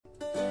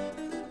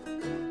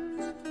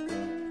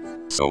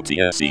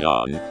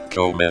Sotiesion,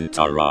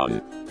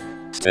 Komentaron,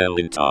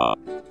 Stelinta,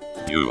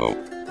 Duo,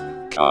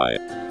 Kai,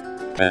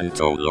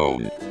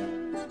 Pantolone.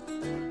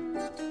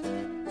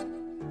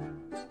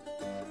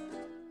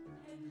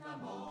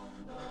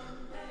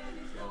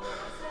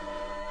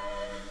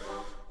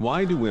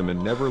 Why do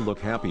women never look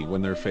happy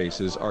when their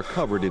faces are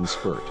covered in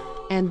spurt?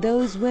 And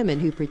those women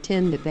who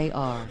pretend that they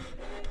are.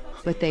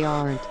 But they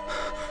aren't.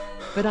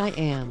 But I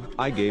am.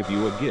 I gave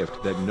you a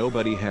gift that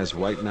nobody has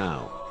right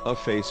now, a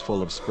face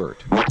full of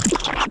spurt.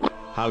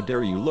 How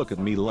dare you look at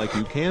me like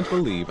you can't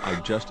believe I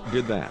just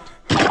did that?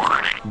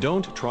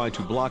 Don't try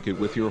to block it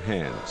with your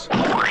hands.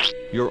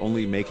 You're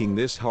only making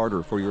this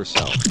harder for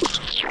yourself.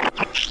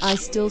 I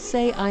still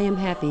say I am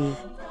happy.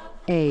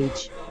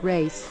 Age,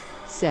 race,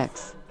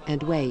 sex,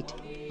 and weight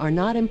are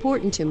not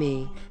important to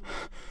me.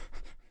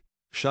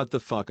 Shut the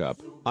fuck up.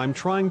 I'm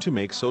trying to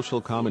make social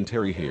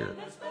commentary here.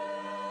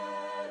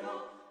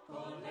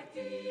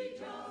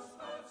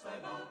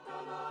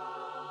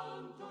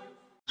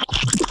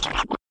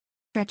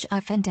 Stretch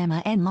af en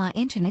demmer en my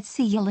internet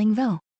ceiling vo.